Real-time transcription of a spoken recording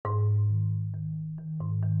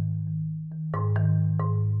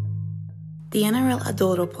The NRL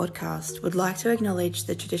Adoro podcast would like to acknowledge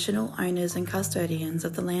the traditional owners and custodians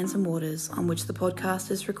of the lands and waters on which the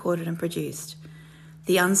podcast is recorded and produced,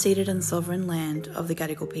 the unceded and sovereign land of the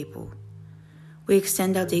Gadigal people. We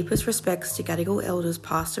extend our deepest respects to Gadigal elders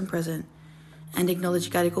past and present and acknowledge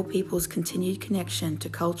Gadigal people's continued connection to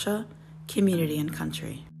culture, community and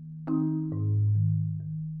country.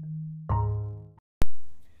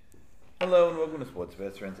 Hello and welcome to Sports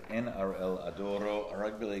Veterans NRL Adoro. Our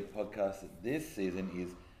rugby league podcast this season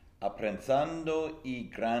is Apprezzando I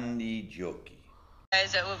Grandi Giochi.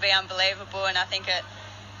 It will be unbelievable, and I think it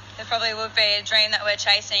probably would be a dream that we're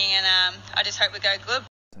chasing, and I just hope we go good.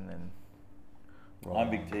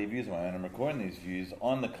 I'm Big T Views, my own. I'm recording these views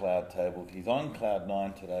on the cloud table. He's on cloud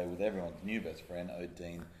 9 today with everyone's new best friend,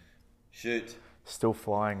 Odin. Shoot. Still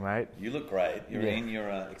flying, mate. You look great. You're in your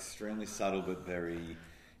extremely subtle but very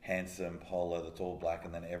handsome polo that's all black,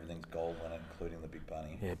 and then everything's gold on it, including the big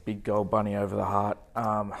bunny. Yeah, big gold bunny over the heart.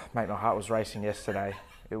 Mate, my heart was racing yesterday.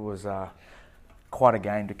 It was quite a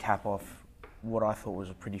game to cap off what I thought was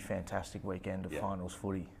a pretty fantastic weekend of finals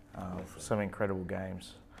footy. Some incredible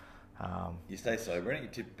games. You stay sober, and you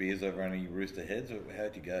tip beers over any Rooster Heads, or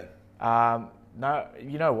how'd you go? No,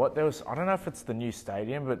 you know what? There was, I don't know if it's the new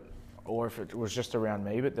stadium, or if it was just around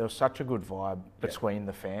me, but there was such a good vibe between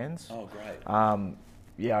the fans. Oh, great.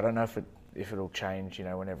 Yeah, I don't know if it'll change,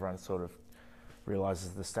 when everyone sort of realises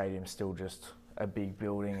the stadium's still just a big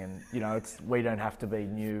building, and we don't have to be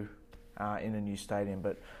new in a new stadium.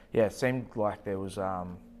 But yeah, it seemed like there was a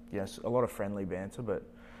lot of friendly banter, but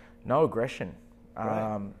no aggression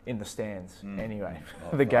in the stands. Anyway,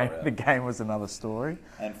 the game was another story.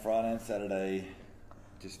 And Friday and Saturday,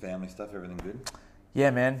 just family stuff. Everything good?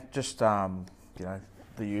 Yeah, man. Just the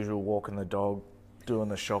usual, walking the dog, doing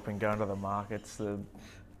the shopping, going to the markets, the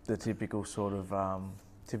typical sort of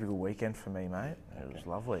typical weekend for me, mate. It was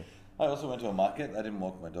lovely. I also went to a market. I didn't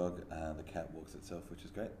walk my dog. The cat walks itself, which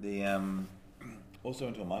is great. Also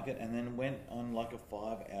went to a market and then went on like a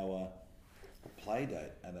 5-hour play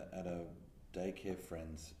date at a daycare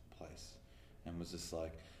friend's place, and was just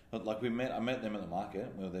like I met them at the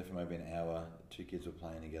market. We were there for maybe an hour. 2 kids were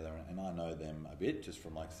playing together, and I know them a bit just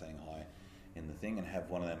from like saying hi in the thing and have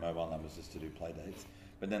one of their mobile numbers just to do play dates.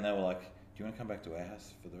 But then they were like, do you want to come back to our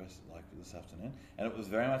house for the rest, like this afternoon? And it was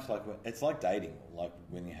very much like, it's like dating, like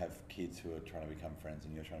when you have kids who are trying to become friends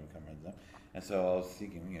and you're trying to become friends with them. And so I was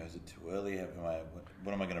thinking, is it too early?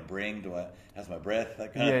 What am I going to bring? How's my breath?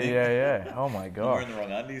 That kind of thing. Yeah. Oh my God. I'm wearing the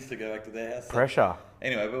wrong undies to go back to their house. Pressure.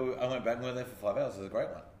 Anyway, but I went back and we were there for 5 hours. It was a great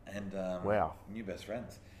one. And wow. New best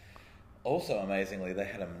friends. Also, amazingly, they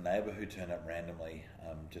had a neighbour who turned up randomly,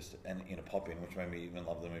 in a pop-in, which made me even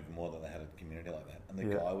love them even more that they had a community like that. And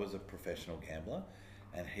the guy was a professional gambler,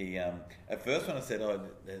 and he, at first when I said,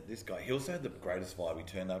 this guy, he also had the greatest vibe. He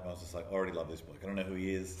turned up, and I was just like, I already love this bloke. I don't know who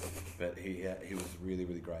he is, but he was really,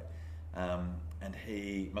 really great. And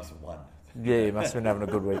he must have won. Yeah, he must have been having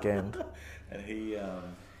a good weekend. And he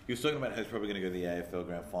was talking about how he's probably going to go to the AFL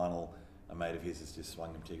Grand Final. A mate of his has just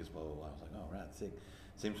swung him tickets, blah, blah, blah. I was like, oh, right, sick.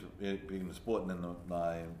 Seems big in the sport, and then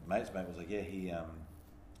my mate's mate was like, yeah, he's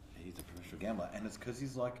a professional gambler, and it's because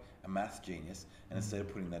he's like a maths genius, and instead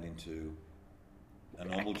of putting that into a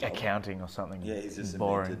normal job, accounting or something, he's just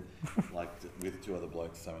boring. Invented, with 2 other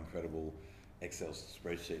blokes, some incredible Excel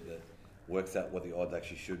spreadsheet that works out what the odds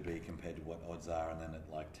actually should be compared to what odds are, and then it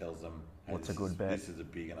like tells them, hey, what's a good bet. This is a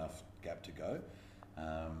big enough gap to go,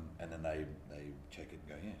 and then they check it and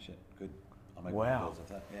go, yeah, shit, good. I'll make calls of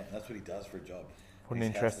that. Yeah, that's what he does for a job. What an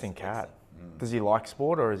interesting cat. Does he like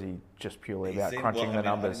sport, or is he just purely about crunching the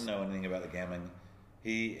numbers? I didn't know anything about the gambling.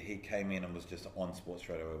 He came in and was just on sports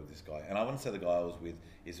straight away with this guy. And I wouldn't say the guy I was with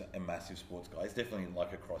is a massive sports guy. He's definitely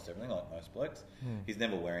like across everything, like most blokes. He's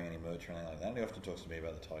never wearing any merch or anything like that. And he often talks to me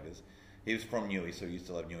about the Tigers. He was from Newey, so he used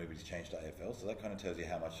to love Newey, but he's changed to AFL. So that kind of tells you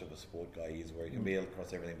how much of a sport guy he is, where he can be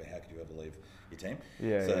across everything, but how could you ever leave your team?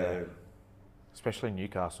 Yeah. Especially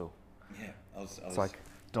Newcastle. Yeah. It's like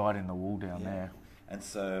dyed in the wool down there. And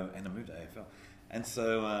I moved to AFL. And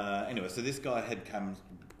so, anyway, so this guy had come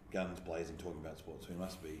guns blazing talking about sports, so he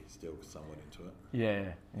must be still somewhat into it.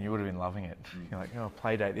 Yeah, and you would have been loving it. You're like,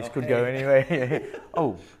 play date, this could go anywhere.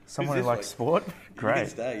 Oh, someone who likes sport? Great. You can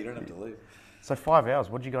stay, you don't have to leave. So 5 hours,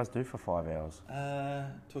 what did you guys do for 5 hours?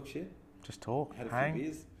 Talk shit. Just talk, Had hang. a few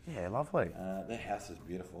beers. Yeah, lovely. Their house is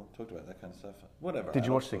beautiful. Talked about that kind of stuff. Whatever. Did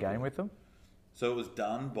you watch the game with them? So it was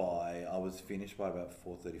done I was finished by about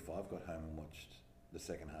 4:35, got home and watched the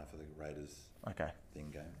second half of the Raiders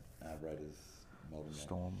game. Raiders Melbourne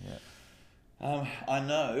Storm, game. I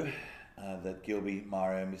know that Gilby,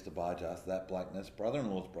 Mario, Mr. Barjas, That Blackness,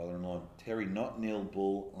 brother-in-law's brother-in-law, Terry Not Neil,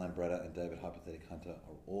 Bull, Lambretta, and David Hypothetic Hunter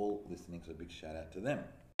are all listening, so a big shout out to them.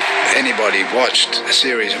 If anybody watched a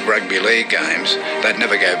series of rugby league games, they'd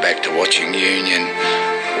never go back to watching Union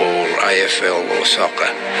or AFL or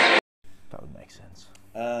soccer. That would make sense.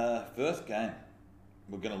 First game,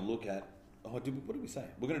 we're going to look at... what did we say?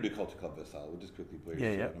 We're going to do Culture Club versus Sale. We'll just quickly brief through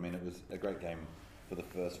it. I mean, it was a great game for the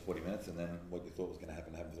first 40 minutes, and then what you thought was going to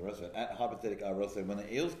happen for the rest of it. At Hypothetic RL said, when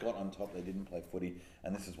the Eels got on top, they didn't play footy,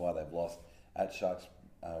 and this is why they've lost. At Sharks,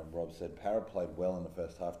 Rob said, Para played well in the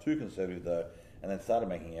first half, too conservative though, and then started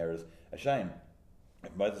making errors. A shame.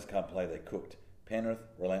 If Moses can't play, they cooked. Penrith,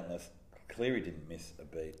 relentless. Cleary didn't miss a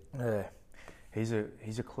beat. Yeah, he's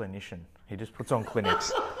a clinician. He just puts on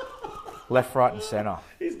clinics. Left, right and centre.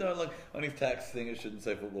 He's not like on his tax thing. It shouldn't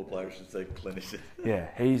say football player. It should say clinician. Yeah,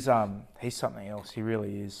 he's something else. He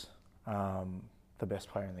really is the best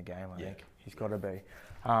player in the game. I think he's got to be.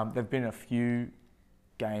 There've been a few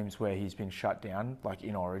games where he's been shut down, like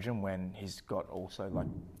in Origin, when he's got also like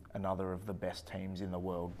another of the best teams in the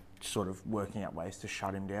world, sort of working out ways to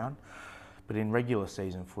shut him down. But in regular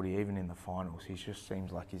season footy, even in the finals, he just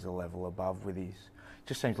seems like he's a level above with his.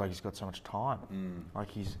 Just seems like he's got so much time. Like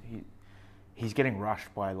he's getting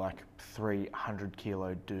rushed by like 300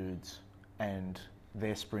 kilo dudes and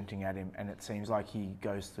they're sprinting at him, and it seems like he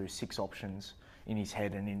goes through 6 options in his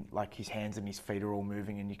head, and in like his hands and his feet are all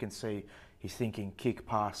moving, and you can see he's thinking kick,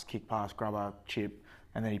 pass, grubber, chip,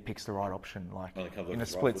 and then he picks the right option like in a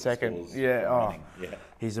split second.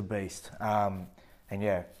 He's a beast. And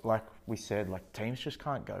yeah, like we said, like teams just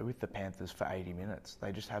can't go with the Panthers for 80 minutes.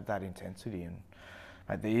 They just have that intensity,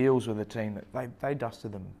 and the Eels were the team that they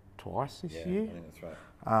dusted them twice this year. I think that's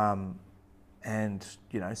right. And,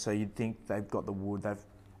 you know, so you'd think they've got the wood, they've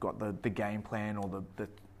got the game plan or the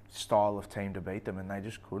style of team to beat them, and they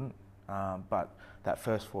just couldn't. But that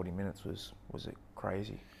first 40 minutes was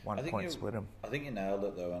crazy. One point split them. I think you nailed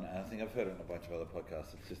it, though, and I think I've heard it in a bunch of other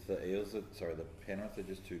podcasts. It's just the Penrith are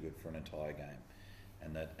just too good for an entire game.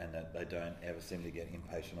 And that they don't ever seem to get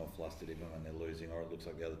impatient or flustered even when they're losing, or it looks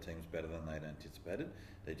like the other team's better than they'd anticipated.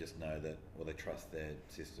 They just know that, or they trust their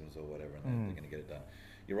systems or whatever, and they're going to get it done.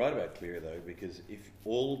 You're right about Cleary though, because if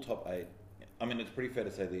all top 8, I mean, it's pretty fair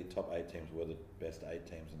to say the top 8 teams were the best 8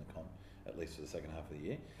 teams in the comp, at least for the second half of the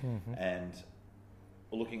year. And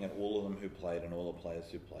looking at all of them who played and all the players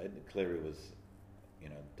who played, Cleary was,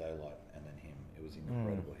 daylight, and then him. It was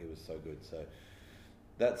incredible. He was so good. So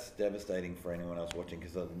that's devastating for anyone else watching,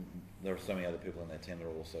 because there are so many other people in their team that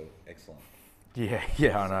are also excellent. Yeah,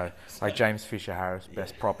 I know. Like James Fisher-Harris,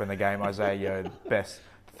 best prop in the game. Isaiah Yeo, best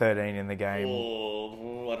 13 in the game.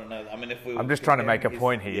 I don't know. I mean, I'm just trying to make a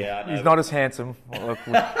point here. Yeah, I know. He's not as handsome.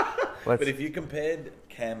 But if you compared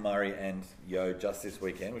Cam Murray and Yeo just this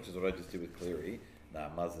weekend, which is what I just did with Cleary,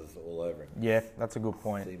 Muzz is all over him. Yeah, that's a good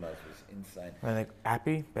point. Muzz was insane. And then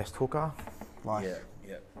Appy, best hooker.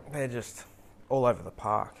 They're just all over the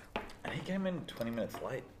park. And he came in 20 minutes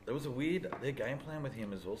late. There was their game plan with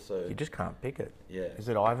him is also... You just can't pick it. Yeah. Is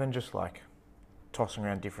it Ivan just like tossing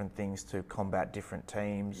around different things to combat different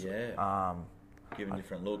teams? Yeah. Giving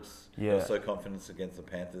different looks. Yeah. They were so confident against the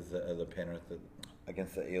Panthers, the Penrith,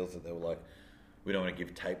 against the Eels, that they were like, we don't want to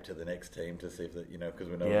give tape to the next team to see if because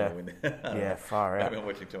we know we're going to win. Yeah, far out. I've been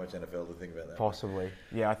watching too much NFL to think about that. Possibly.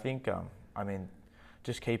 Yeah, I think,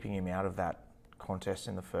 just keeping him out of that contest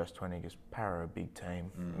in the first 20, because Para are a big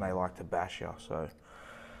team and they like to bash you, so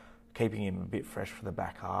keeping him a bit fresh for the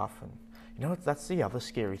back half. And that's the other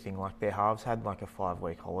scary thing, like their halves had like a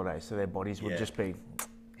 5-week holiday, so their bodies would just be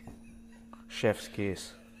chef's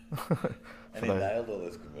kiss. And he nailed all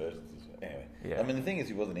those conversions as well. Anyway, I mean, the thing is,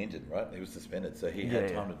 he wasn't injured, right? He was suspended, so he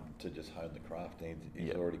had time to just hone the craft, and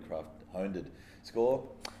he's already honed it. Score?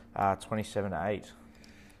 27-8.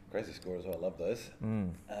 Crazy score as well. I love those.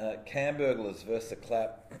 Cam Burglars versus the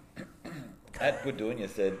Clap. At Budunya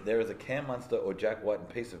said, there is a Cam Munster or Jack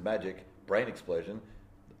White piece of magic, brain explosion,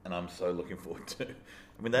 and I'm so looking forward to.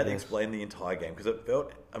 I mean, that explained the entire game, because it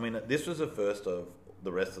felt, this was the first of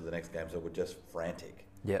the rest of the next games that were just frantic.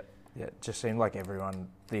 Yep. Yeah, it just seemed like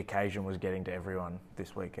the occasion was getting to everyone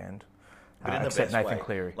this weekend. But in the except best Nathan way.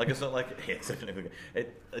 Cleary. Like, it's not like... Yeah, except Nathan Cleary.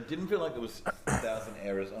 It didn't feel like there was 1,000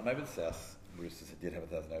 errors. Or maybe the South Roosters did have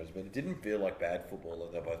 1,000 errors, but it didn't feel like bad football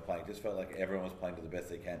that they're both playing. It just felt like everyone was playing to the best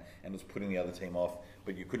they can and was putting the other team off,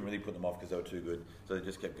 but you couldn't really put them off because they were too good. So they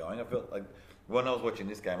just kept going. I felt like when I was watching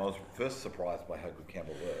this game, I was first surprised by how good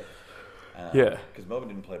Campbell were. Because Melbourne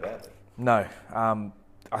didn't play badly. No.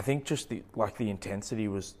 I think just the intensity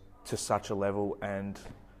was to such a level, and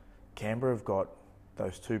Canberra have got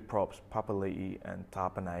those two props, Papali'i and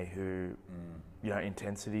Tapane, who,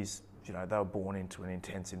 intensity's you know, they were born into an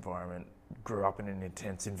intense environment, grew up in an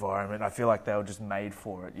intense environment. I feel like they were just made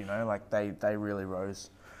for it, you know, like they really rose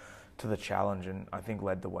to the challenge and I think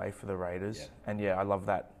led the way for the Raiders. Yeah. And yeah, I love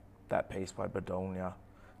that piece by Badolnia,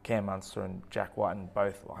 Cam Munster and Jack Whiten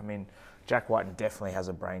both. I mean, Jack Whiten definitely has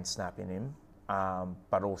a brain snap in him,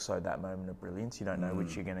 but also that moment of brilliance. You don't know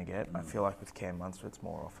which you're going to get. I feel like with Cam Munster, it's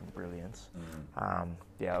more often brilliance.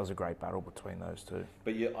 Yeah, it was a great battle between those two.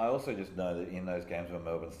 But I also just know that in those games where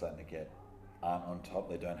Melbourne's starting to get on top,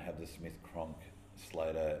 they don't have the Smith, Cronk,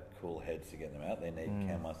 Slater cool heads to get them out. They need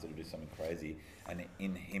Cam Munster to do something crazy, and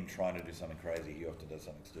in him trying to do something crazy, he often does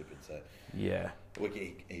something stupid. So yeah, look,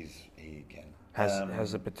 he can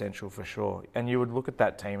has the potential for sure. And you would look at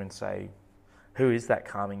that team and say, who is that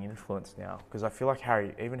calming influence now? Because I feel like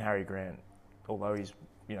Harry Grant, although he's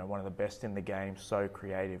one of the best in the game, so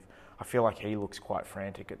creative, I feel like he looks quite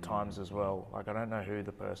frantic at times as well. Like I don't know who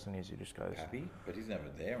the person is who just goes happy, but he's never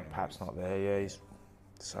there anymore. Perhaps not there. Yeah, he's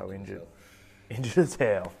so injured. Injured as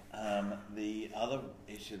hell. The other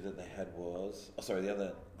issue that they had was... the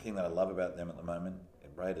other thing that I love about them at the moment,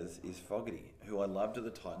 Raiders, is Fogarty, who I loved at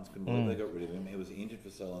the Titans. Couldn't believe they got rid of him. He was injured for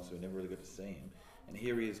so long, so we never really got to see him. And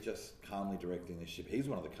here he is just calmly directing the ship. He's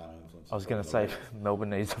one of the calming influences. I was going to say,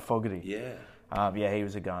 Melbourne needs a Fogarty. Yeah. Yeah, he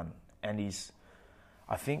was a gun. And he's...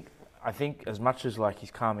 I think as much as like his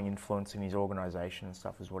calming influence in his organisation and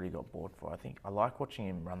stuff is what he got bought for, I like watching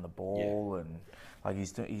him run the ball and like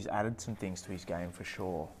he's added some things to his game for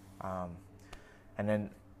sure. And then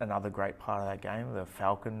another great part of that game, the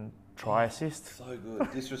Falcon try assist. So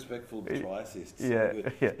good. Disrespectful try assist. So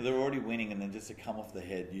good. Yeah. They're already winning and then just to come off the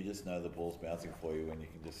head, you just know the ball's bouncing for you when you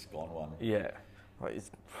can just scone one. Yeah. Like,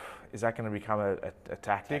 is that going to become a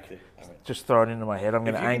tactic? I mean, just throw it into my head. I'm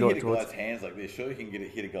going to angle it towards... If you can hit a guy's hands like this, sure you can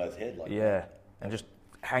hit a guy's head like that. Yeah, and just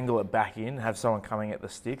angle it back in, have someone coming at the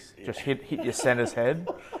sticks, just hit your centre's head.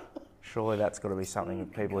 Surely that's got to be something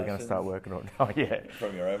that people are going to start working on. Oh, yeah.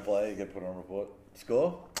 From your own play, you get put on report.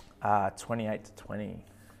 Score? 28-20.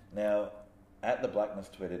 Now, at the Blackness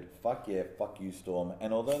tweeted, "Fuck yeah, fuck you, Storm."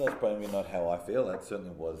 And although that's probably not how I feel, that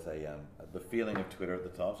certainly was the feeling of Twitter at the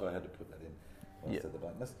time, so I had to put that in when I said the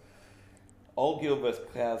Blackness. Old Gill versus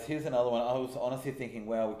Clouds. Here's another one. I was honestly thinking,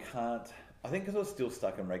 wow, we can't... I think because I was still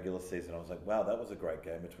stuck in regular season, I was like, wow, that was a great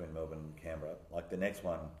game between Melbourne and Canberra. Like, the next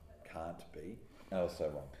one can't be. And I was so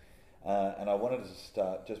wrong. And I wanted to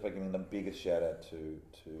start just by giving the biggest shout-out to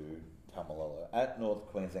Tamalolo. At North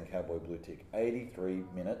Queensland Cowboy Blue Tick, 83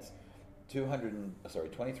 minutes,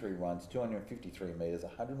 23 runs, 253 metres,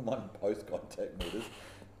 101 post-contact metres.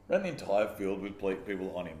 Ran the entire field with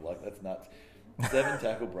people on him. Like, that's nuts. 7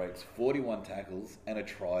 tackle breaks, 41 tackles, and a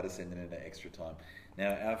try to send it into extra time.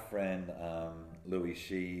 Now, our friend Louis,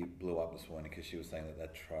 she blew up this morning because she was saying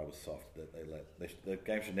that try was soft, that the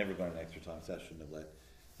game should never have gone into extra time. South shouldn't have let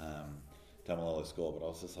Tamalolo score. But I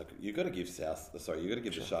was just like, you've got to give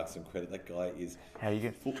the Sharks some credit. That guy is... How you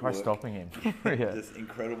get try stopping him? Yeah. Just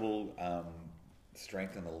incredible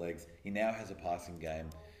strength in the legs. He now has a passing game.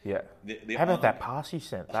 Yeah. How about that pass he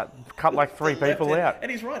sent? That cut like 3 people out. And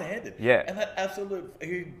he's right-handed. Yeah. And that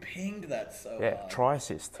he pinged that so hard. Yeah, try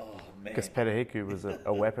assist. Oh, man. Because Petahiku was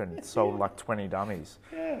a weapon. Sold like 20 dummies.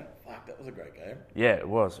 Yeah. Fuck, that was a great game. Yeah, it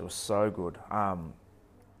was. It was so good.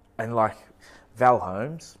 And like Val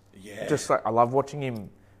Holmes. Yeah. Just like, I love watching him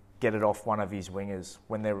get it off one of his wingers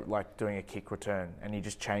when they're like doing a kick return and he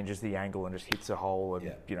just changes the angle and just hits a hole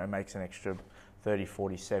and, makes an extra 30,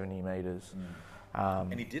 40, 70 metres.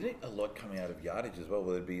 And he did it a lot coming out of yardage as well,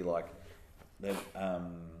 where it'd be like, who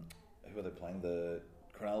are they playing? The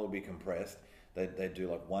Cronulla would be compressed. They'd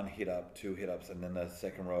do like 1 hit up, 2 hit ups, and then the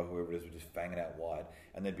second row, whoever it is, would just bang it out wide,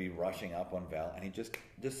 and they'd be rushing up on Val, and he just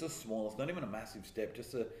the smallest, not even a massive step,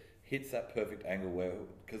 hits that perfect angle where,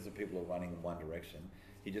 because the people are running in one direction,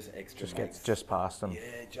 he just gets just past them.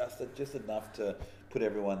 Yeah, just enough to put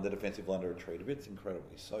everyone, the defensive line, to retreat a bit. It's incredible.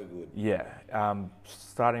 He's so good. Yeah,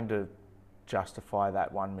 starting to justify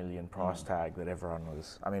that 1 million price tag that everyone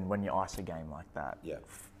was... I mean, when you ice a game like that,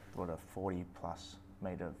 what a 40-plus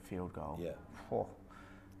metre field goal. Yeah. Oh,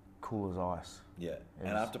 cool as ice. Yeah, and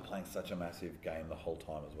after playing such a massive game the whole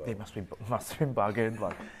time as well. He must have been buggered,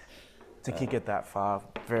 like, to kick it that far.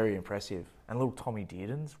 Very impressive. And little Tommy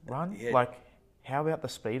Dearden's run, like... How about the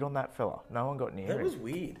speed on that fella? No one got near him. That was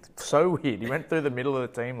weird. So weird. He went through the middle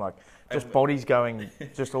of the team, like, just bodies going,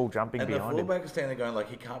 just all jumping behind him. And the fullback was standing there going, like,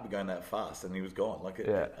 he can't be going that fast, and he was gone. Like, I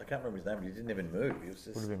can't remember his name, but he didn't even move. He was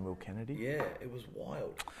just... Would have been Will Kennedy. Yeah, it was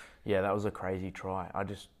wild. Yeah, that was a crazy try.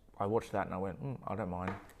 I watched that and I went, I don't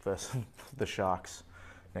mind versus the Sharks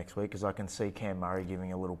next week, because I can see Cam Murray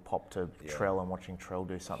giving a little pop to Trell and watching Trell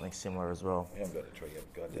do something similar as well. We haven't got a tree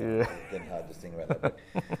yet. Goddamn, it's getting hard to think about that.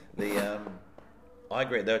 But I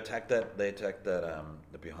agree. They attacked that. The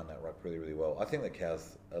behind that ruck really, really well. I think the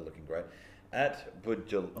Cows are looking great. At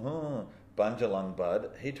Bunjalung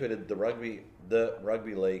Bud, he tweeted the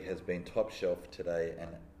rugby league has been top shelf today, and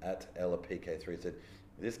at Ella PK3 said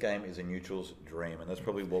this game is a neutral's dream, and that's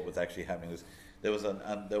probably what was actually happening. There was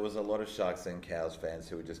a lot of Sharks and Cows fans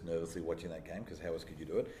who were just nervously watching that game because how else could you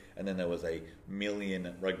do it? And then there was a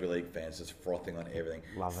million rugby league fans just frothing on everything,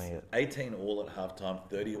 loving it. 18 all at halftime,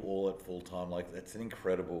 30 all at full time. Like that's an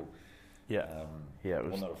incredible. Yeah. It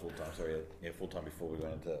was. Well, not a full time. Sorry, full time before we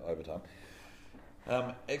went into overtime.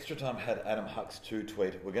 Extra time had Adam Hucks 2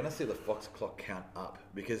 tweet. We're going to see the Fox clock count up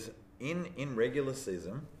because in regular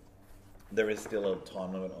season. There is still a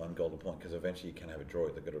time limit on Golden Point because eventually you can have a draw.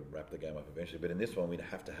 They've got to wrap the game up eventually. But in this one, we'd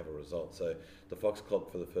have to have a result. So the Fox clock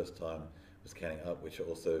for the first time was counting up, which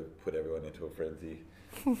also put everyone into a frenzy,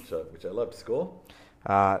 which I loved. Score?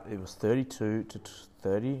 It was 32 to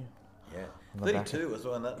 30. Yeah, 32 as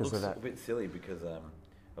well. And that looks a bit silly because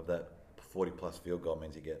of that 40-plus field goal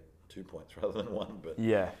means you get 2 points rather than 1. But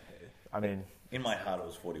yeah, I mean... In my heart, it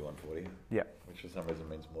was 41-40. Yeah. Which for some reason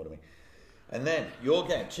means more to me. And then, your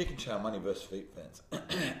game, Chicken Chow Money versus Feet fans.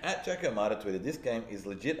 At Jacko Marta tweeted, this game is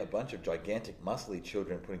legit a bunch of gigantic, muscly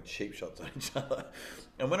children putting cheap shots on each other.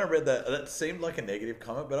 And when I read that seemed like a negative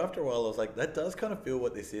comment, but after a while I was like, that does kind of feel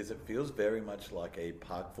what this is. It feels very much like a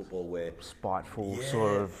park football where... Spiteful,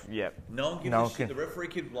 sort of, yeah. No one gives a shit. The referee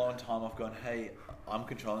kept blowing time off going, hey, I'm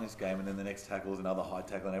controlling this game, and then the next tackle is another high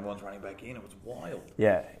tackle, and everyone's running back in. It was wild.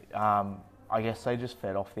 Yeah, I guess they just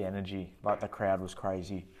fed off the energy. Like, the crowd was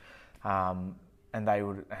crazy. And they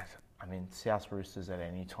would, I mean, South Roosters at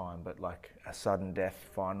any time, but like a sudden death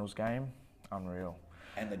finals game, unreal.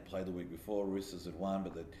 And they'd played the week before, Roosters had won,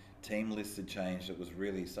 but the team list had changed. It was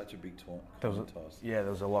really such a big toss. Yeah, there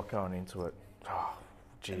was a lot going into it. Oh,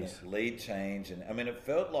 jeez. Lead change, and I mean, it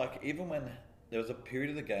felt like even when there was a period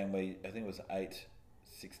of the game where I think it was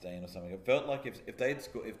 8-16 or something, it felt like if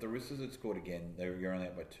the Roosters had scored again, you're only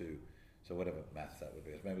up by 2. So whatever maths that would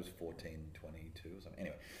be, maybe it was 14-22 or something.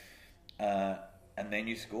 Anyway. And then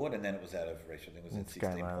you scored, and then it was out of reach. I think it was at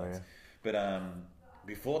 16 points. But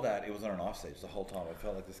before that, it was on an ice stage the whole time. I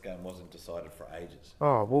felt like this game wasn't decided for ages.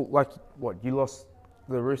 Oh, well, like, what,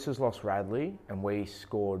 the Roosters lost Radley, and we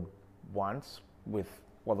scored once the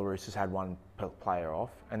Roosters had one player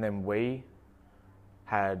off, and then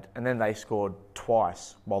they scored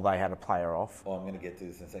twice while they had a player off. Oh, I'm going to get to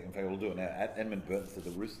this in a second. In fact, we'll do it now. Edmund Burton said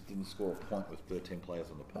the Roosters didn't score a point with 13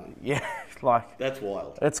 players on the park. Yeah, like... That's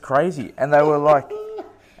wild. It's crazy. And they were like...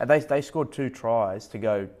 and they scored 2 tries to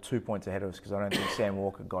go 2 points ahead of us because I don't think Sam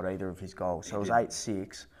Walker got either of his goals. So it was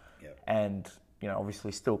 8-6. Yep. And,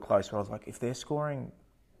 obviously still close. But I was like, if they're scoring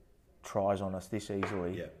tries on us this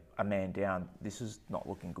easily, a man down, this is not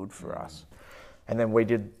looking good for us. And then we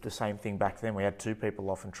did the same thing back then. We had 2 people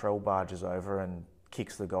off and Trell barges over and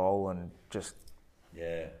kicks the goal and just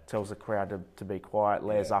tells the crowd to be quiet,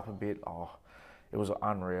 layers up a bit. Oh, it was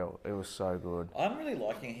unreal. It was so good. I'm really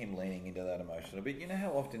liking him leaning into that emotion a bit. You know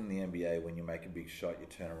how often in the NBA when you make a big shot, you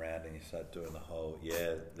turn around and you start doing the whole,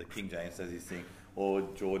 the King James says his thing, or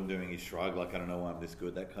Jordan doing his shrug, like, I don't know why I'm this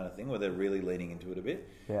good, that kind of thing, where they're really leaning into it a bit.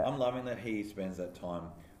 Yeah. I'm loving that he spends that time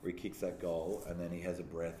where he kicks that goal and then he has a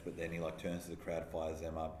breath, but then he turns to the crowd, fires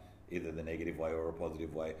them up, either the negative way or a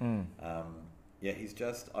positive way. He's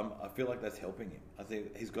just, I feel like that's helping him. I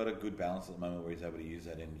think he's got a good balance at the moment where he's able to use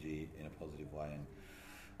that energy in a positive way, and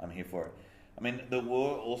I'm here for it. I mean, there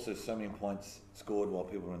were also so many points scored while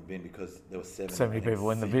people were in the bin because there were 70 people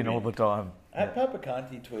in the bin all the time. At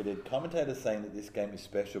Papakanti tweeted, commentators saying that this game is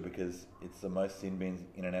special because it's the most sin bins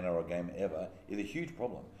in an NRL game ever is a huge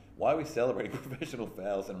problem. Why are we celebrating professional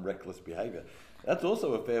fouls and reckless behaviour? That's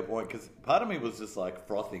also a fair point because part of me was just like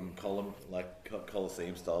frothing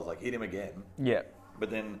Coliseum styles, like hit him again. Yeah.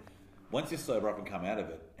 But then once you sober up and come out of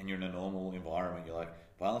it and you're in a normal environment, you're like,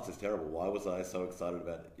 violence is terrible. Why was I so excited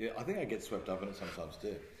about it? Yeah, I think I get swept up in it sometimes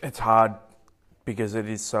too. It's hard because it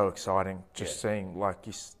is so exciting just seeing, like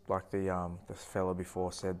the fella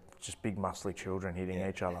before said, just big muscly children hitting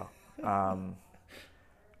each other.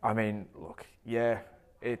 I mean, look,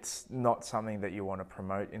 it's not something that you want to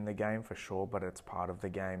promote in the game for sure, but it's part of the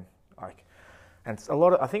game. I think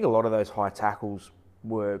a lot of those high tackles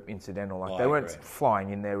were incidental. Like they weren't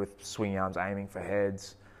flying in there with swing arms aiming for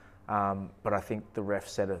heads. But I think the ref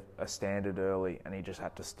set a standard early, and he just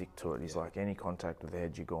had to stick to it. He's like, any contact with the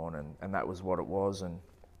head, you're gone, and that was what it was. And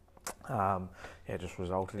just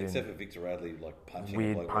resulted Except in for Victor Radley, like punching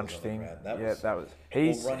weird a bloke punch on the thing. ground. That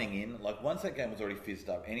was Or running in. Like once that game was already fizzed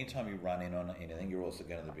up, anytime you run in on anything, you're also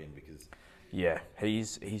going to the bin because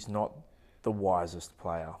he's not the wisest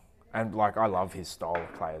player, and like I love his style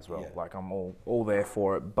of play as well. Yeah. Like I'm all there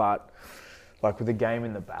for it, but like with the game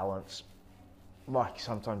in the balance, like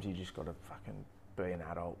sometimes you just got to fucking be an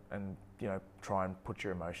adult and try and put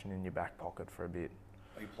your emotion in your back pocket for a bit.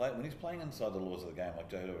 when he's playing inside the laws of the game, like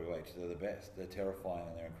JWH, they're the best. They're terrifying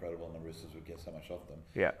and they're incredible, and the Roosters would get so much off them.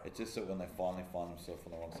 Yeah. It's just that when they finally find themselves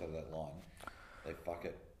on the wrong side of that line, they fuck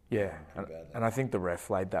it. Yeah, pretty badly. and I think the ref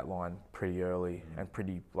laid that line pretty early and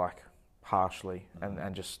pretty harshly,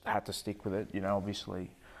 and just had to stick with it.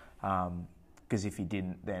 Obviously, because if he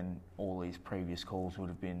didn't, then all these previous calls would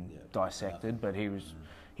have been dissected. But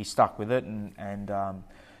he stuck with it, and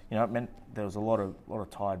it meant there was a lot of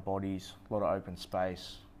tired bodies, a lot of open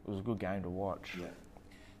space. It was a good game to watch. Yeah,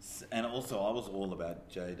 and also I was all about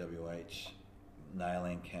JWH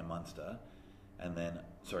nailing Cam Munster, and then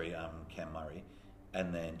Cam Murray.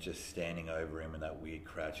 And then just standing over him in that weird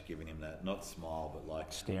crouch, giving him that, not smile, but like,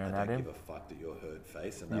 staring I at don't him. give a fuck that you're hurt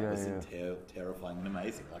face. And that was terrifying and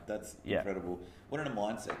amazing. Like, that's incredible. What a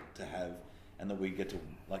mindset to have. And that we get to,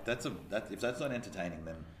 like, if that's not entertaining,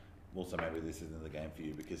 then also maybe this isn't the game for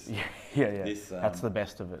you because this, that's the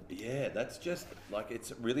best of it. Yeah, that's just, like,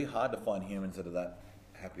 it's really hard to find humans that are that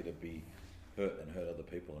happy to be hurt and hurt other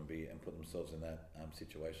people and put themselves in that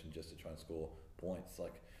situation just to try and score points.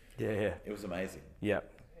 Like, Yeah. it was amazing. Yeah.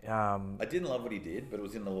 I didn't love what he did, but it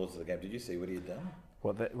was in the laws of the game. Did you see what he had done?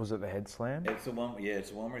 Was it the head slam? It's the one. Yeah, it's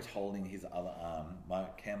the one where he's holding his other arm.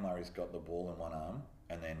 Cam Murray's got the ball in one arm,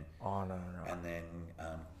 and then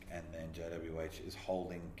and then JWH is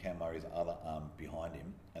holding Cam Murray's other arm behind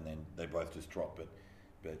him, and then they both just drop it.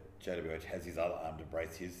 But JWH has his other arm to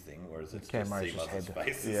brace his thing, whereas it's Cam just Murray's Seamus' head.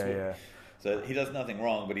 face. Yeah. So he does nothing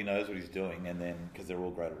wrong, but he knows what he's doing, and then because they're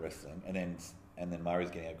all great at wrestling, and then Murray's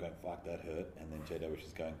getting up going, fuck, that hurt. And then JWH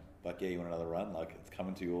is going, fuck yeah, you want another run? Like, it's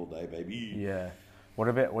coming to you all day, baby. Yeah.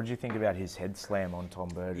 What did you think about his head slam on Tom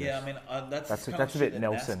Burgess? Yeah, I mean, that's a bit bit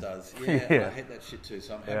Nelson. Does. Yeah, I hate that shit too,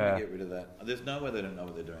 so I'm happy to get rid of that. There's no way they don't know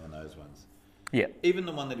what they're doing on those ones. Yeah. Even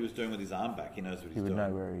the one that he was doing with his arm back, he knows what he's doing. He would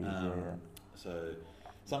know where he is, So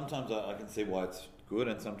sometimes I can see why it's good,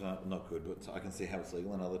 and sometimes not good, but I can see how it's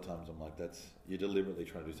legal, and other times I'm like, you're deliberately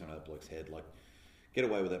trying to do something to that bloke's head. Like, get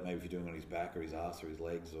away with that maybe if you're doing it on his back or his ass or his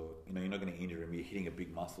legs, or you're not going to injure him. You're hitting a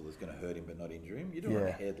big muscle that's going to hurt him but not injure him. You're doing it on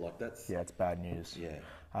the head, like that's... Yeah, it's bad news. Yeah.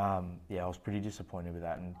 I was pretty disappointed with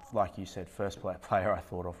that, and like you said, first player I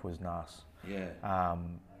thought of was Nas. Yeah. I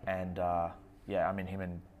mean,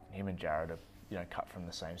 him and Jared are cut from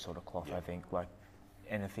the same sort of cloth. I think, like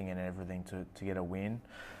anything and everything to get a win.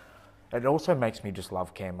 It also makes me just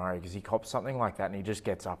love Cam Murray because he cops something like that and he just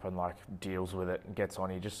gets up and like deals with it and gets on.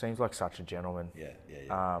 He just seems like such a gentleman.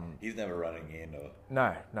 Yeah. He's never running in or...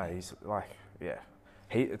 No, he's like,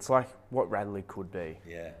 it's like what Radley could be.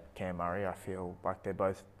 Yeah. Cam Murray, I feel like they're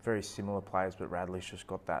both very similar players, but Radley's just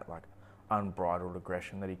got that like unbridled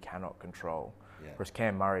aggression that he cannot control. Yeah. Whereas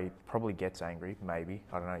Cam Murray probably gets angry, maybe.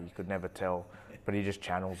 I don't know, you could never tell, but he just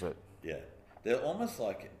channels it. Yeah. They're almost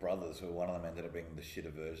like brothers who one of them ended up being the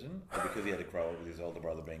shitter version. But because he had to grow up with his older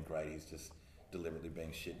brother being great, he's just deliberately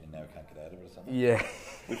being shit and now can't get out of it or something. Yeah.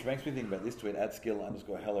 Which makes me think about this tweet,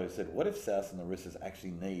 @skill_hello said, what if South and the Roosters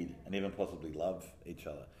actually need and even possibly love each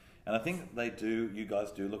other? And I think they do, you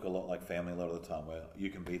guys do look a lot like family a lot of the time where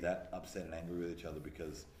you can be that upset and angry with each other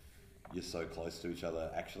because you're so close to each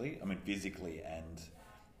other actually. I mean, physically and...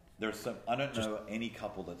 I don't know any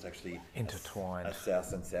couple that's actually intertwined. A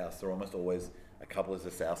South and South. They're almost always a couple as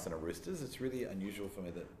a South and a Roosters. It's really unusual for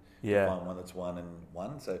me that you find one that's one and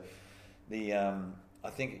one. So I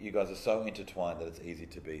think you guys are so intertwined that it's easy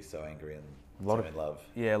to be so angry and so in love.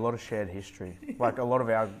 Yeah, a lot of shared history. Like a lot of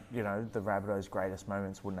our, the Rabbitohs' greatest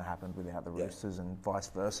moments wouldn't have happened without the Roosters and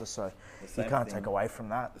vice versa. So you can't take away from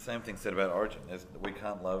that. The same thing said about Origin. We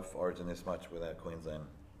can't love Origin this much without Queensland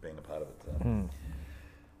being a part of it. So.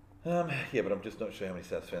 But I'm just not sure how many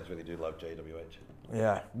South fans really do love JWH.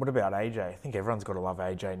 Yeah. What about AJ? I think everyone's got to love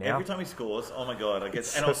AJ now. Every time he scores, oh my god, I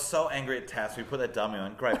guess. And I was so angry at Tass. We put that dummy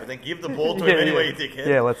on, great, but then give the ball to him anyway, you dickhead.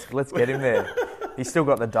 Yeah, let's get him there. He's still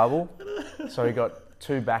got the double, so he got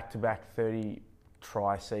 2 back-to-back 30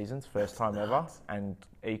 try seasons, first time ever, and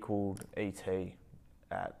equalled ET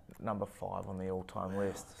at number 5 on the all-time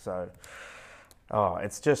list. So,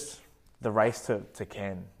 it's just the race to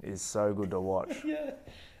Ken is so good to watch. Yeah.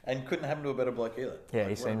 And couldn't happen to a better bloke either. Yeah,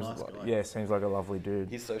 he seems seems like a lovely dude.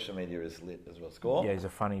 His social media is lit as well. Score? Yeah, he's a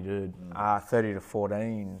funny dude.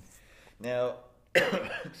 30-14. Now,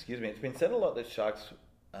 excuse me, it's been said a lot that Sharks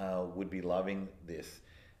would be loving this.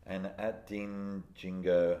 And at Dean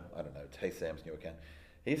Jingo, I don't know, Tay Sam's new account,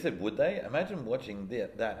 he said, would they? Imagine watching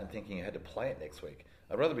that and thinking you had to play it next week.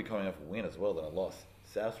 I'd rather be coming off a win as well than a loss.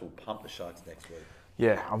 South will pump the Sharks next week.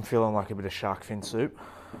 Yeah, I'm feeling like a bit of shark fin soup.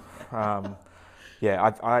 I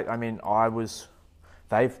mean,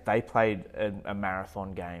 they played a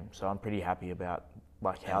marathon game, so I'm pretty happy about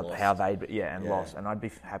like how they lost, and I'd be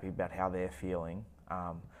happy about how they're feeling.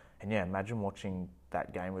 Imagine watching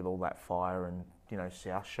that game with all that fire, and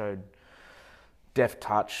South showed deft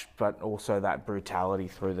touch, but also that brutality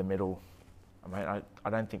through the middle. I mean, I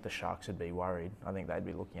don't think the Sharks would be worried. I think they'd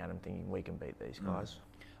be looking at them thinking we can beat these guys.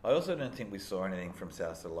 I also don't think we saw anything from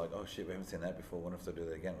South that are like, oh shit, we haven't seen that before. What if they do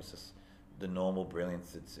that again? It was just the normal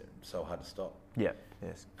brilliance. It's so hard to stop. Yeah,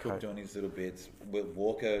 yes. Cook doing his little bits. With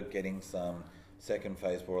Walker getting some second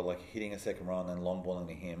phase ball, like hitting a second row and then long balling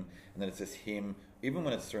to him, and then it's just him. Even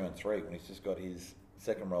when it's 3-on-3, when he's just got his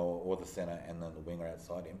second row or the centre and then the winger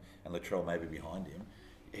outside him, and Latrell maybe behind him.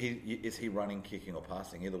 Is he running, kicking, or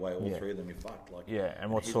passing? Either way, all three of them you're fucked. Like, and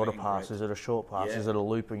what sort of pass? Great. Is it a short pass? Is it a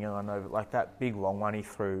looping on over? Like that big long one he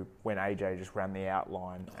threw when AJ just ran the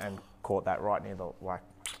outline and caught that right near the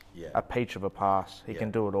a peach of a pass. He can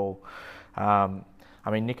do it all. I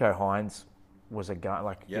mean, Nico Hines was a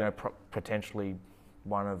guy potentially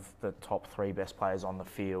one of the top 3 best players on the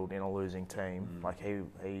field in a losing team. Like he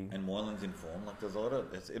and Moylan's in form. Like there's a lot of.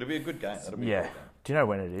 It'll be a good game. It'll be a good game. Do you know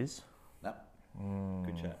when it is? No.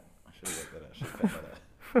 Good chat. I should have worked that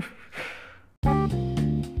out.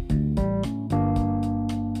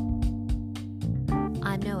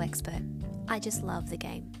 I'm no expert. I just love the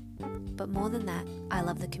game. But more than that, I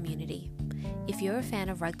love the community. If you're a fan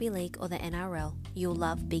of rugby league or the NRL, you'll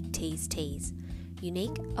love Big T's Tees.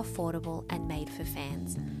 Unique, affordable, and made for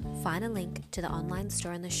fans. Find a link to the online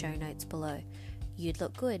store in the show notes below. You'd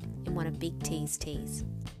look good in one of Big T's tees.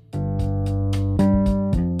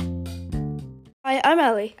 Hi, I'm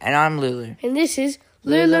Ali. And I'm Lulu. And this is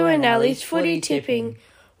Lulu and Ali's Footy Tipping.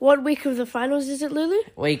 What week of the finals is it, Lulu?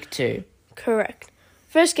 Week 2. Correct.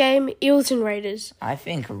 First game, Eels and Raiders. I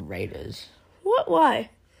think Raiders. What? Why?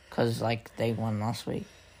 Because, they won last week.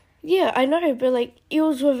 Yeah, I know, but,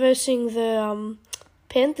 Eels were versing the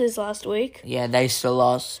Panthers last week. Yeah, they still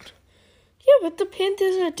lost. Yeah, but the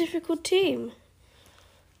Panthers are a difficult team.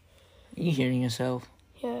 Are you hearing yourself?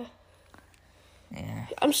 Yeah. Yeah.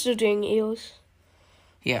 I'm still doing Eels.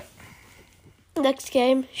 Yeah. Next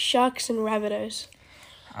game, Sharks and Rabbitohs.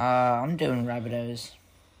 I'm doing Rabbitohs.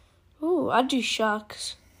 Ooh, I'd do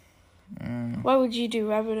Sharks. Why would you do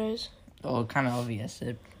Rabbitohs? Well, kind of obvious.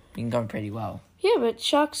 They've been going pretty well. Yeah, but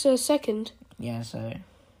Sharks are second. Yeah, so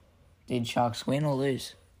did Sharks win or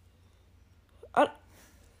lose?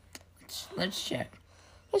 Let's check.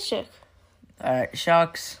 Let's check. Alright,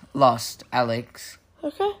 Sharks lost, Alex.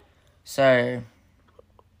 Okay. So.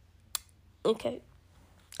 Okay.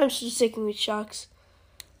 I'm just sticking with Sharks.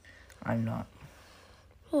 I'm not.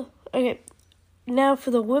 Oh, okay. Now for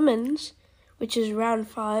the women's, which is round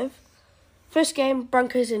 5. First game,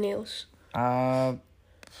 Broncos and Eels.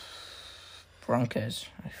 Broncos,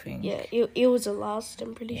 I think. Yeah, Eels are last,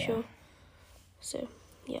 I'm pretty sure. So,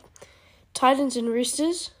 yeah. Titans and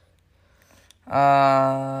Roosters.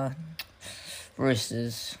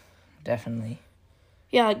 Roosters, definitely.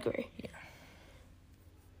 Yeah, I agree.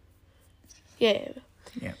 Yeah.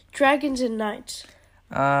 Dragons and Knights.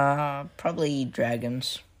 Probably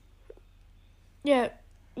Dragons. Yeah,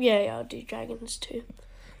 I'll do Dragons too.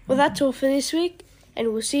 Well, that's all for this week,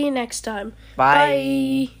 and we'll see you next time.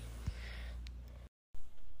 Bye.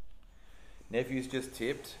 Nephew's just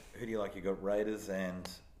tipped. Who do you like? You got Raiders and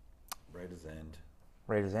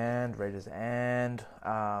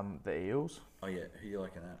the Eels. Oh yeah, who are you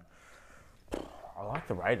liking that? I like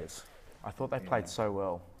the Raiders. I thought they played so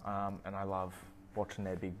well, and I love watching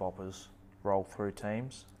their big boppers roll through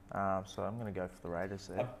teams. So I'm going to go for the Raiders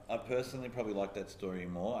there. I personally probably like that story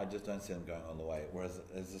more. I just don't see them going all the way. Whereas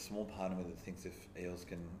there's a small part of me that thinks if Eels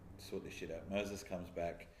can sort this shit out, Moses comes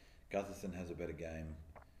back, Gutherson has a better game.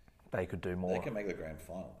 They could do more. They can make the grand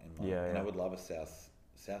final. And I would love a South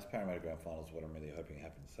Parramatta grand final is what I'm really hoping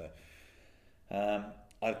happens. So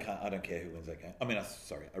I don't care who wins that game. I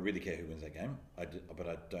really care who wins that game. But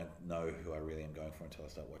I don't know who I really am going for until I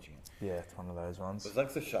start watching it. Yeah, it's one of those ones. It was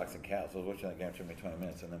like the Sharks and Cows. I was watching that game for 20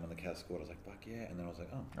 minutes, and then when the Cows scored, I was like, fuck yeah. And then I was like,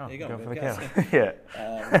 oh there you go. For the Cows. Yeah.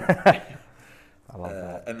 I love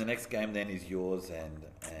that. And the next game then is yours and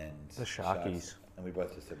the Sharkies. Sharks. And we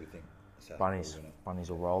both just said we think South Bunnies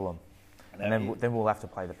will roll them. And then we'll have to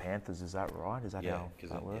play the Panthers. Is that right? Is that how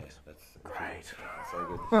that works? Yeah, that's great.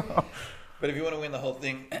 so good. But if you want to win the whole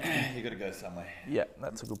thing, you got to go somewhere. Yeah,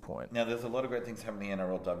 that's a good point. Now, there's a lot of great things happening in the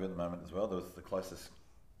NRLW at the moment as well. There was the closest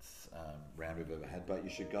round we've ever had, but you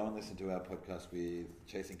should go and listen to our podcast with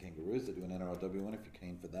Chasing Kangaroos that do an NRLW one if you're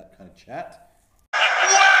keen for that kind of chat.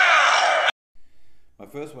 Wow! My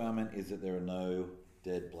first wowment is that there are no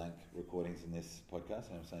dead blank recordings in this podcast,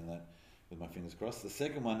 and I'm saying that with my fingers crossed. The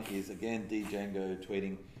second one is, again, D. Django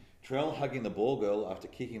tweeting, Trell hugging the ball girl after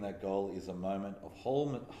kicking that goal is a moment of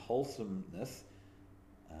wholesomeness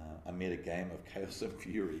amid a game of chaos and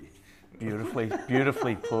fury.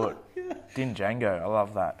 Beautifully put. Yeah. Din Django, I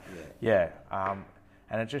love that. Yeah.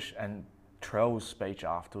 And Trell's speech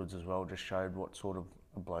afterwards as well just showed what sort of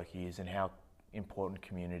a bloke he is and how important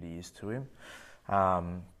community is to him.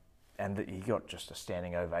 And that he got just a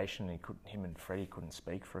standing ovation. Him and Freddie couldn't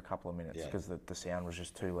speak for a couple of minutes because the sound was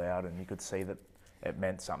just too loud, and you could see that it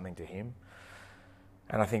meant something to him.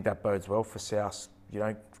 And I think that bodes well for South,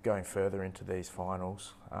 going further into these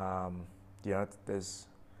finals. There's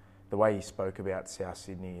the way he spoke about South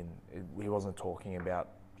Sydney, and he wasn't talking about,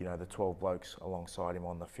 the 12 blokes alongside him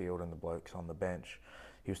on the field and the blokes on the bench.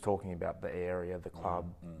 He was talking about the area, the club,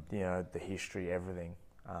 the history, everything.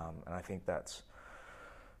 And I think that's,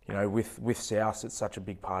 with South, it's such a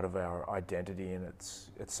big part of our identity, and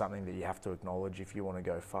it's something that you have to acknowledge if you want to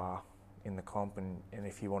go far in the comp and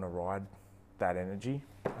if you want to ride that energy.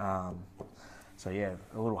 So a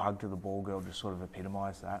little hug to the ball girl just sort of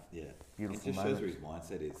epitomised that. Yeah, beautiful. It just shows where his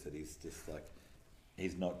mindset is, that he's just like,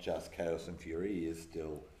 he's not just chaos and fury, he is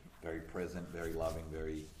still very present, very loving,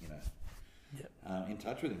 very, in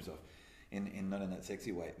touch with himself. Not in that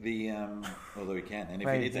sexy way. Although he can, and if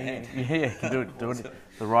he needs a hand. Yeah, you can do it.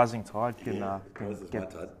 The rising tide can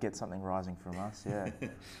get something rising from us, yeah.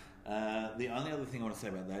 The only other thing I want to say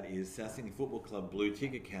about that is South Sydney Football Club Blue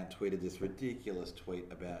Tick account tweeted this ridiculous tweet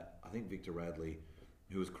about, I think, Victor Radley,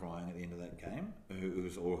 who was crying at the end of that game, who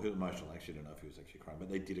was emotional. Actually, I don't know if he was actually crying, but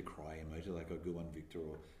they did a cry emoji, like, "Oh, good one, Victor,"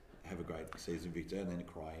 or "Have a great season, Victor," and then a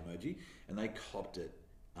cry emoji, and they copped it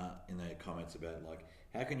in their comments about, like,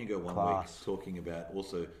 how can you go one week talking about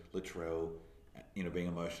also Latrell, being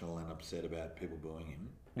emotional and upset about people booing him,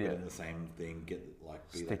 but in the same thing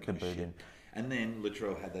stick the boot in. And then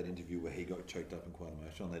Latrell had that interview where he got choked up and quite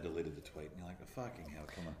emotional, and they deleted the tweet. And you're like, oh, fucking hell,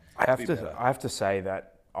 come on. I have to say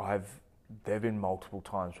that there have been multiple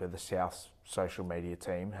times where the South social media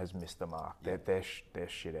team has missed the mark. They're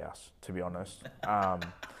shit house, to be honest. I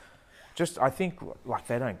think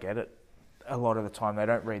they don't get it. A lot of the time they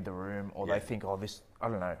don't read the room, or they think, I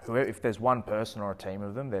don't know, if there's one person or a team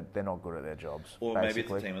of them, they're not good at their jobs. Or basically.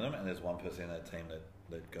 Maybe it's a team of them and there's one person in that team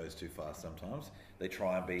that goes too far sometimes. They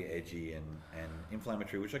try and be edgy and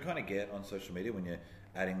inflammatory, which I kind of get on social media when you're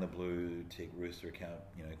adding the Blue Tick Rooster account,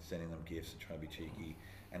 sending them gifts and trying to be cheeky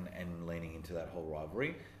and leaning into that whole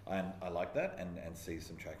rivalry. And I like that and see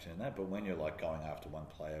some traction in that. But when you're going after one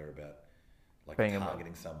player about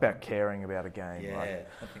targeting someone. About caring about a game. Yeah,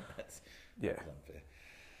 I think that's unfair.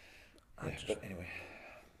 Yeah, but anyway,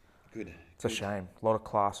 good. It's a shame. A lot of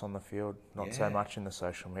class on the field, not so much in the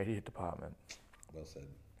social media department. Well said.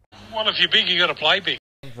 Well, if you're big, you got to play big.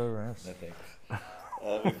 No thanks.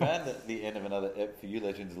 We found at the end of another ep for you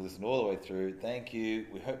legends to listen all the way through. Thank you.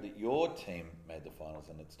 We hope that your team made the finals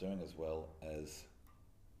and it's doing as well as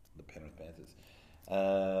the Penrith Panthers.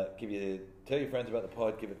 Tell your friends about the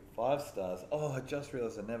pod. Give it 5 stars. Oh, I just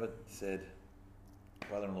realised I never said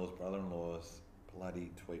brother-in-law's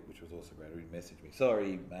bloody tweet, which was also great. He messaged me.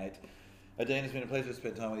 Sorry, mate. Dean, it's been a pleasure to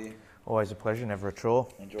spend time with you. Always a pleasure, never a chore.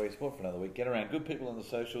 Enjoy your sport for another week. Get around good people on the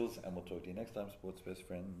socials, and we'll talk to you next time, Sports Best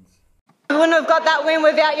Friends. We wouldn't have got that win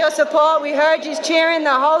without your support. We heard you cheering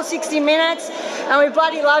the whole 60 minutes, and we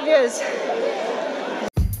bloody love yous.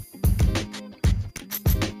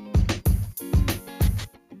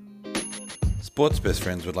 Sports Best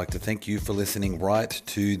Friends would like to thank you for listening right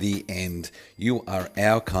to the end. You are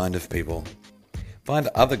our kind of people. Find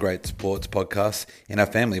other great sports podcasts in our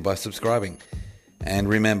family by subscribing. And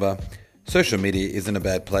remember, social media isn't a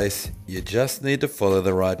bad place. You just need to follow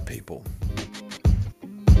the right people.